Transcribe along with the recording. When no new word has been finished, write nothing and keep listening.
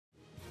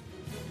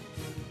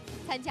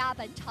参加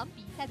本场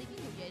比赛的运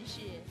动员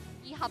是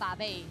1号靶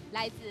位，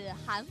来自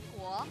韩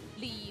国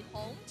李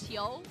红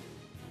球。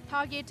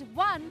 Target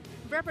 1,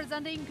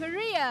 representing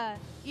Korea,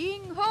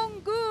 In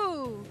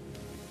Hong-gu.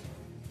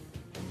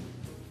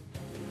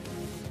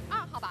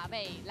 2号靶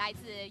位来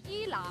自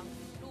伊朗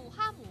鲁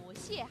哈姆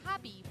谢哈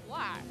比普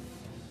尔。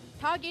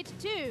 Target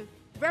 2,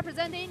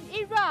 representing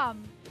Iran,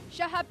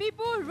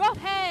 Shahabipo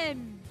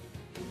Roham.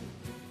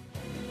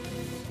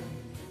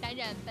 担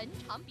任本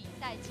场比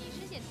赛起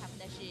始线裁判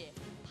的是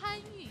潘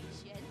玉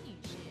璇女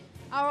士。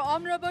 Our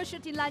honorable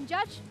shooting line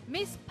judge,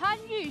 Miss Pan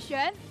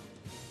Yuxuan.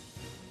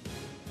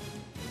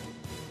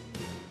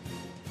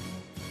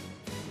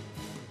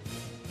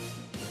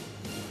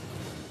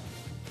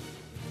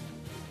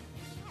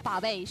 靶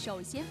位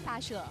首先发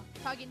射。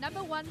 Target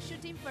number 1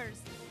 shooting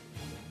first.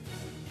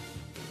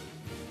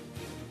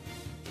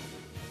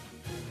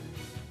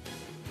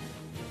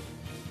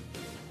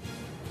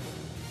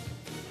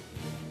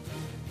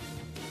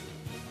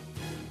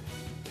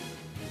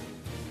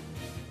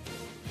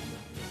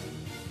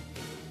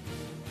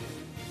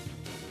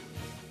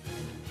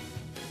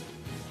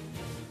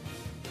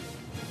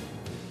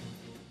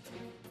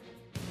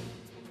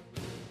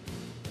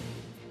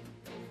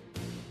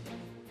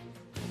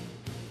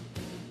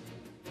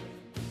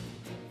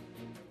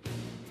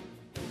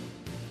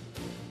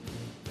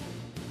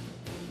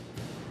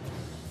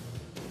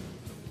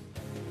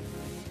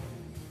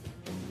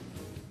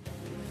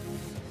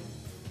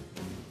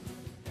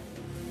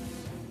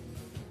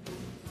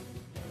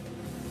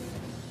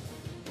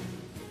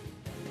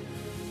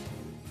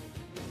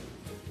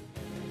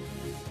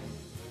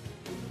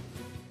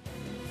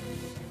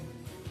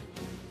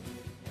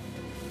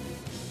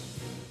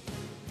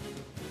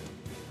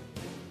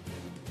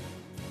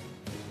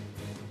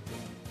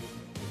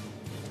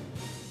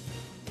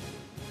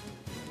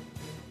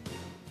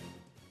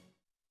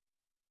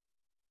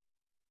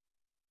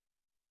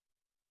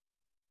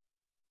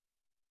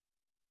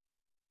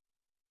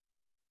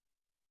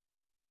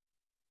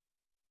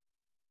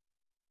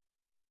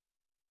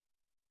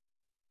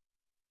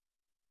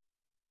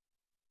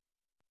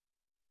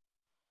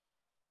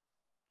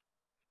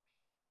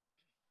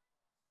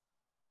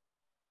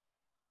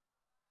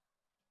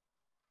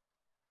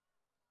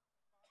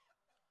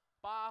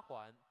 8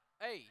环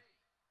A。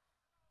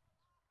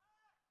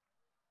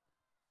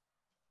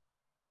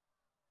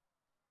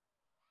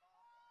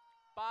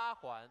 8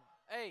环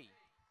A。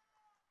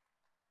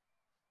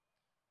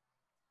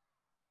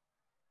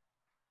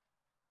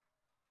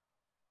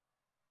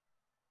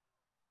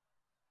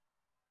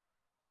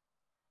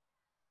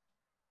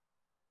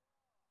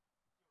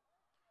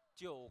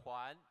 9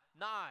环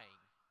 9。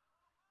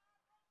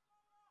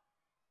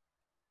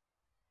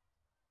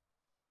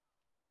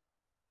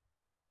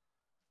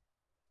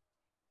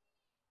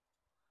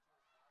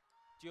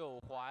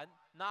 9环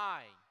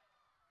 9。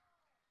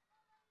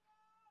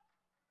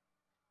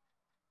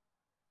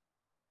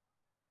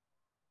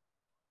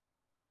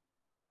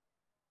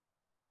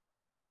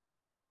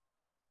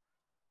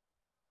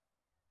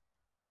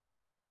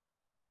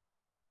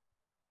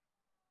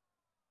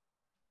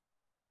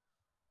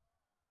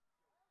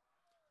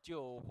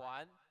 9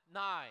环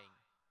 9。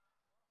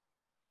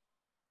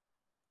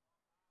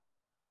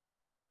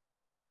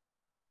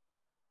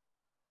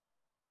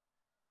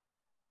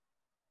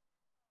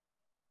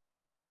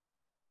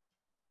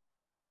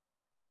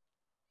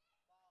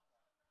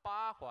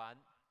 8环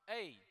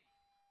A。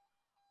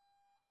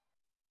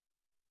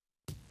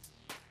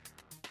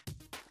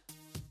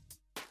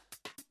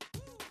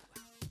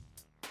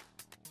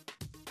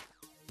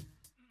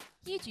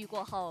 1局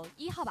过后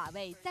，1号靶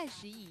位暂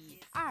时以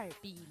2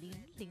比0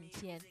领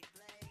先。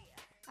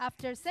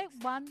 After set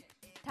 1,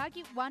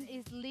 target 1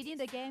 is leading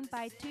the game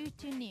by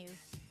 2-0.7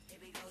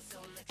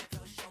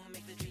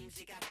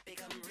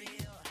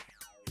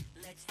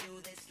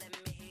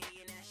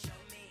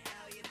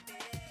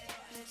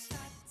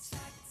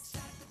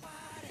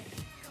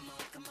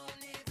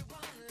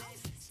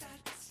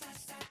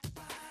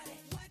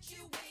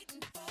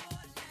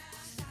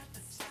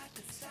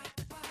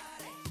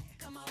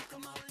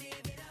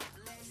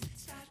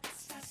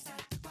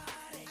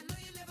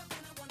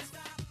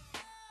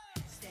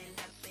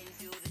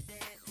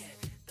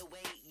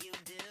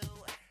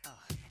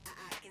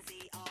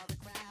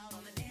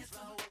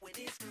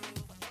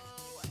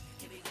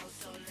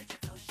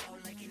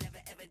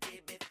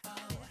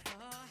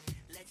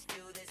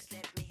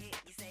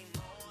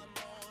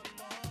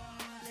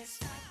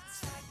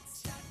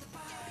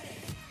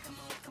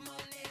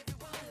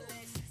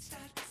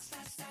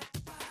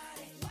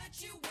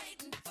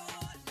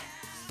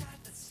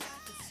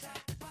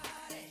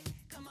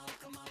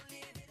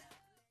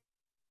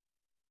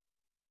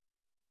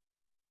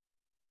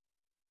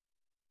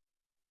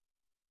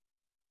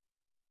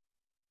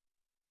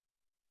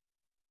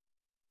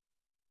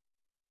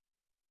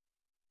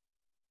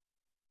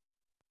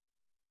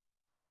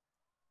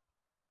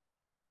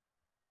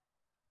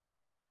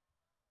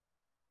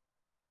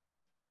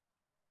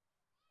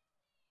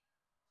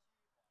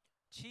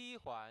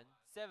环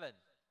 7。 7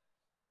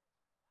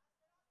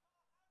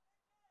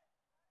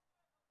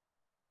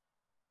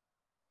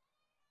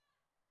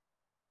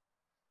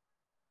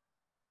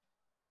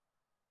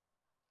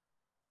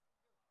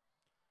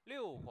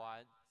 6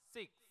环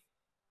 6。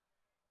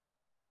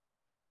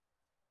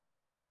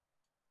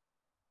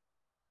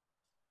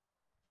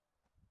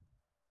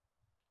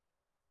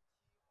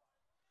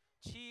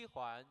7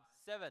环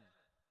 7。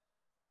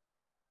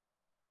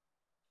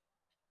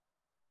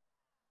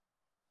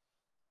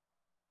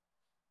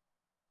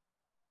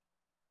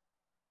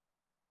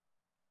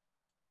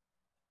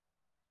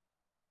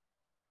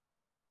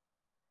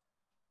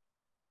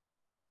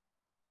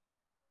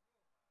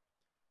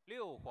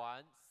6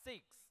环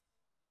 6。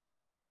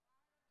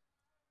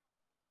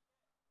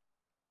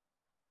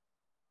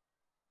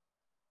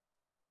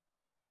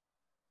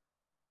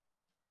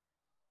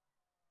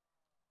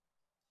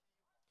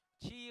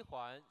7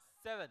环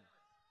 7。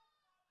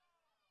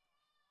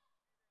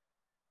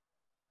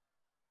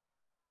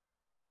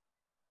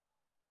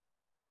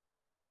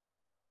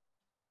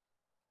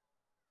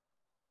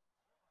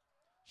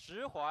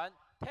10环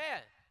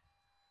 10。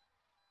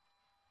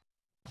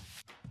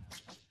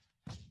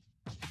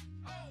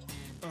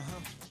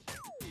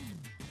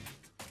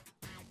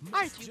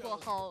2局过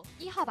后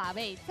，1号把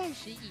位暂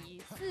时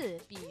以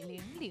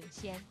4-0领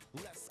先。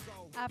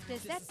After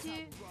set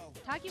 2,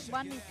 target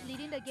 1 is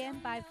leading the game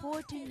by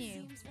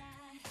 4-0.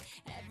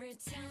 Every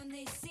time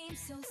they seem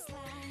so sly,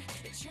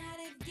 they try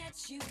to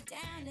get you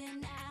down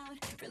and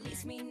out.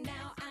 Release me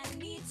now, I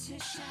need to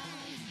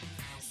shine.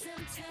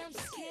 Sometimes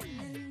it's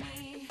killing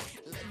me,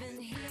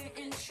 living here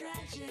in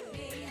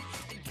tragedy.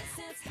 I guess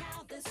that's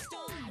how the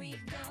story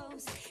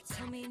goes.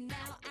 Tell me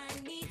now, I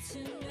need to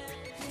know.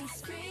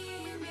 Please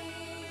free me.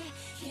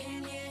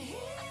 Can you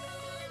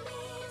hear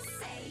me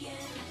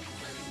saying,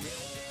 I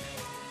need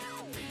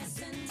a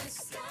reason to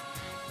stop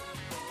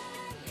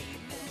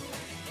believing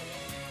in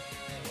you?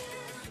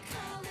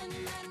 Calling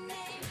my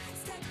name,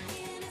 stuck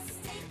in a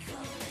state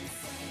cold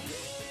insane.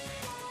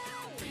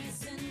 A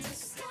reason to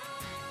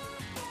stop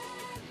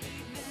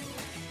believing in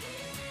you.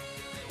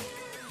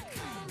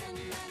 Calling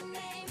my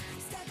name,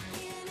 stuck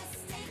in a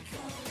state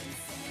cold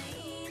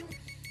insane.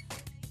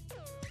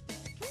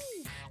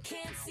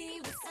 Can't see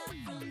what's up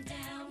from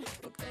down.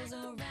 What goes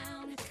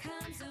around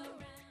comes around.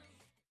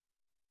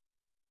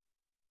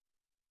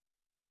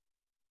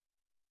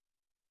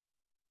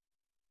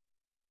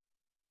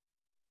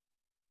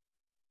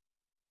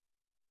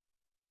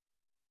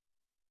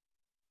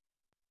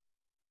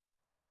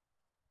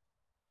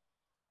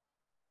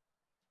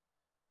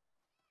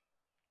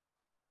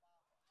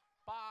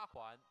 8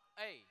环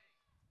A。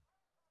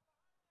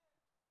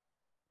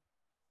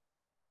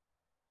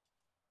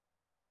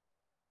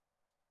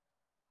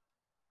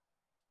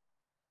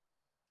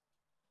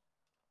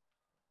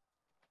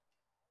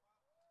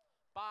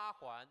8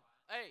环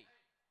A。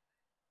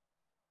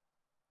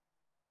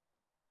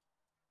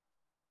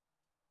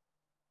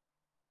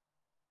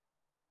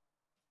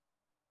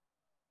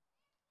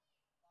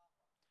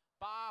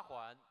8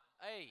环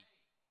A。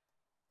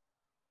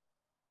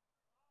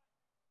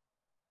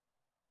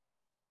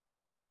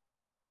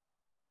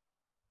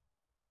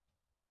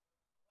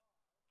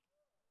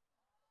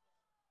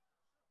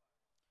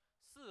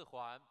4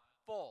环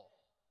 4。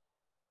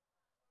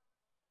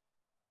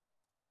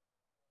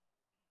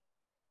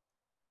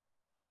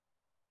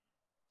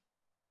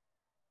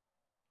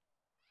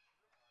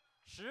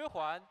10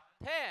环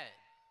 10。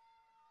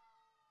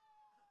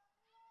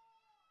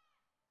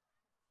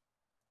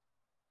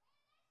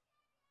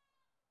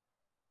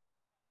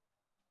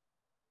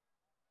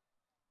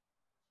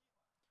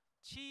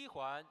7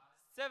环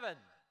 7。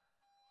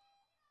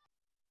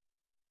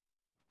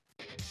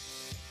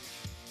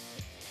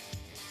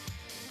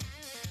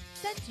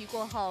3局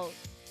过后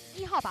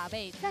，1号把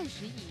位暂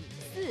时以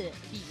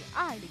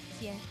4-2领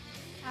先。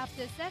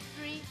After set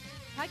 3,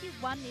 target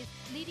 1 is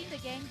leading the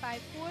game by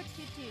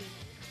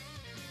 4-2.10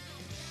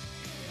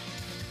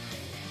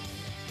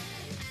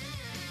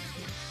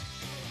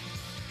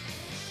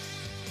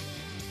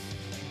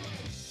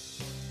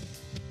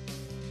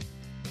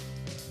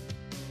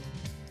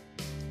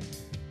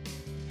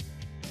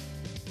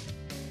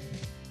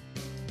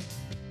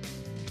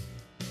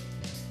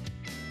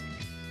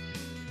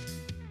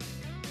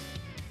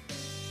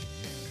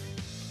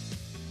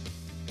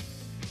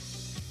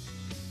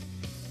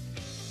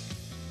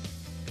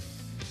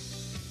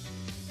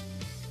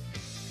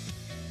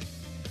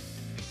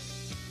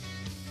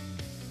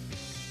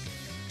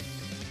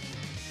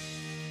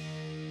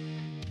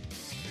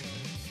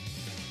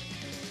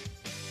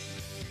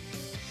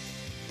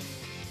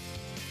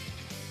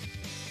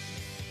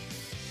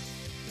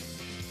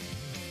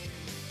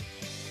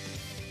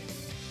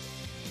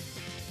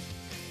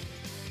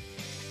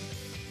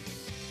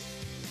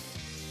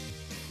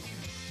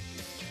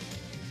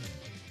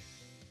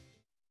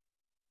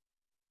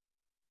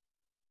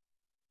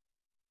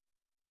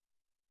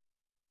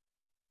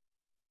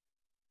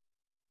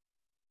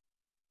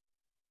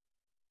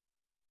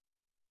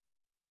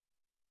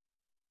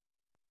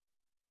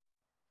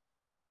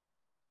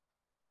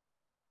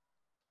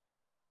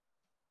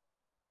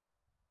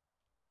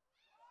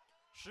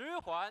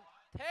环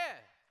 10。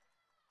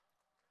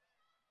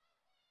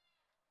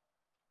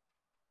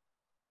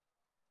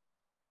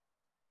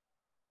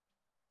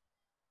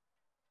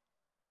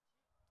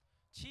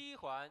7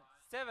环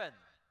 7。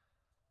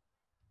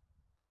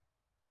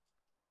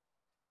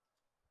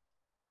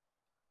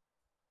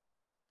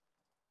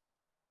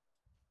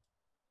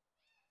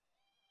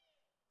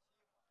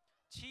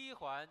7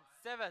环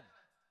 7。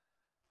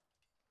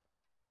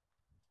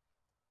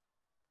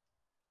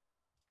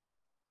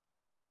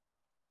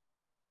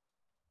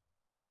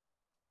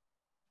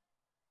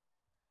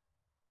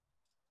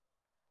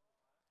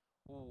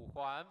5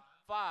环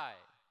 5。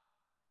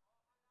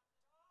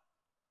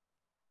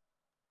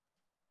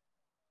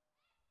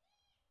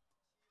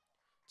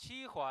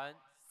7环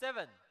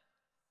 7。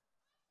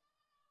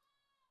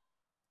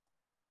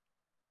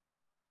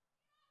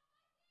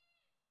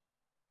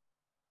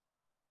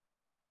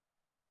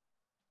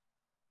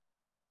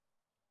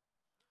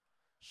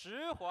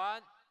10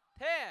环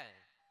 10。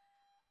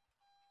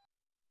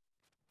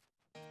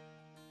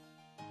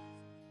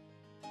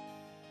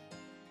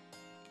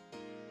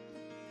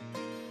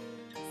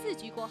4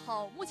局过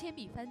后，目前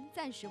比分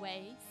暂时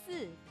为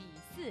4比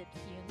4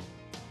平。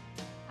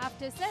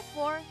After set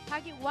 4,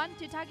 target 1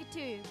 to target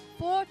 2,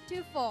 4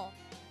 to 4.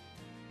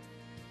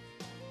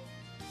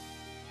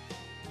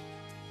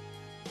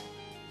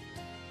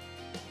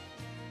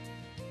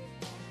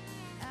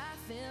 I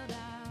felt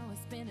I was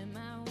spinning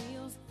my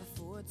wheels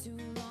before too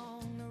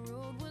long. The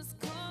road was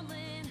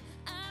calling.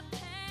 I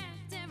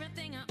packed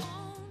everything I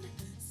owned,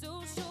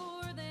 so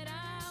sure that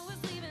I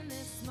was leaving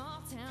this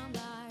small town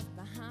life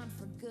behind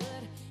for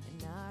good,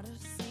 and not a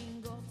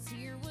single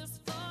tear was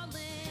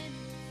falling.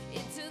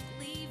 It took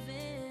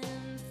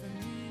leaving for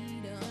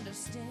me to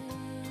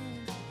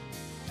understand.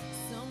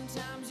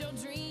 Sometimes your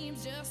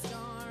dreams just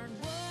aren't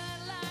what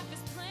life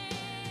is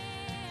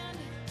planned.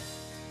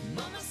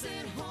 Mama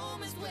said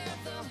home is where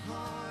the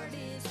heart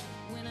is.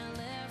 When I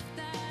left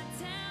that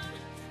town,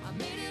 I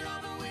made it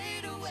all the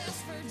way to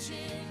West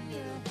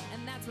Virginia,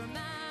 and that's where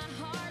my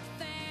heart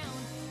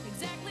found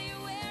exactly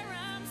where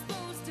I'm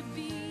supposed to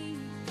be.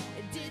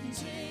 It didn't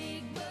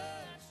take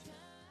much time.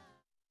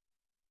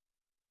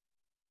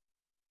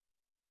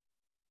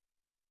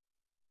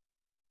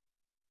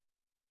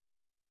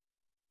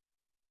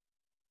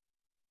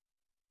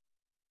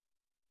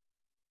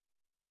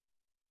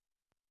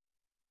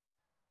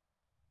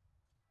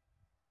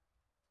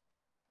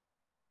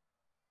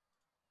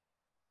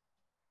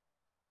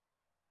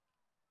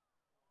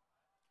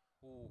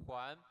 5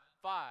环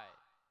 5。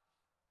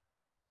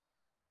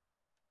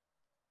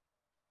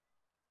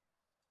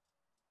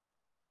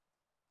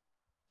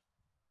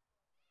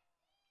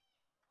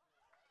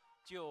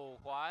9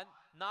环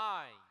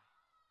 9。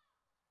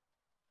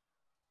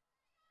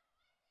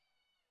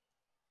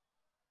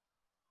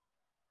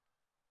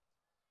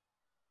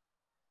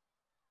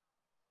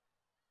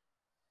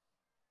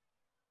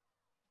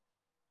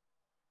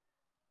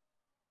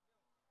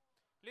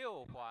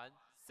6环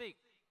 6。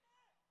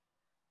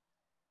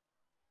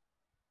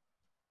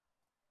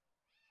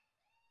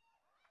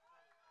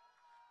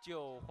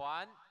9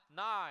环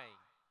 9。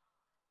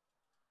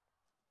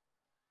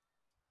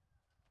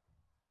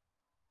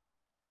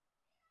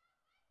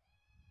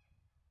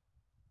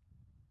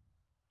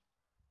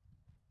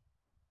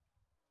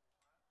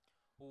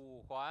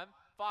5环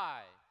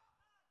 5。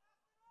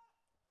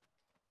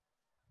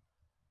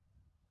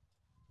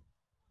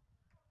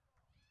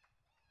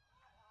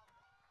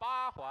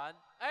8环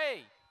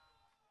 8。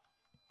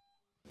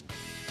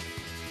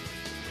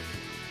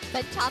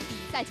本场比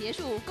赛结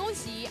束，恭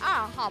喜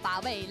2号把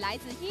位来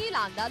自伊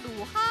朗的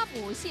鲁哈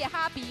姆谢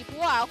哈比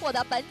博尔获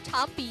得本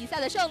场比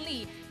赛的胜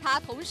利。他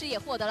同时也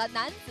获得了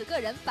男子个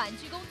人反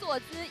鞠躬坐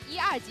姿1、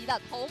2级的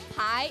铜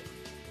牌。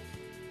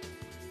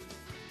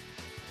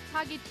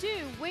Target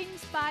 2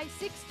 wins by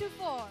 6 to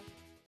 4.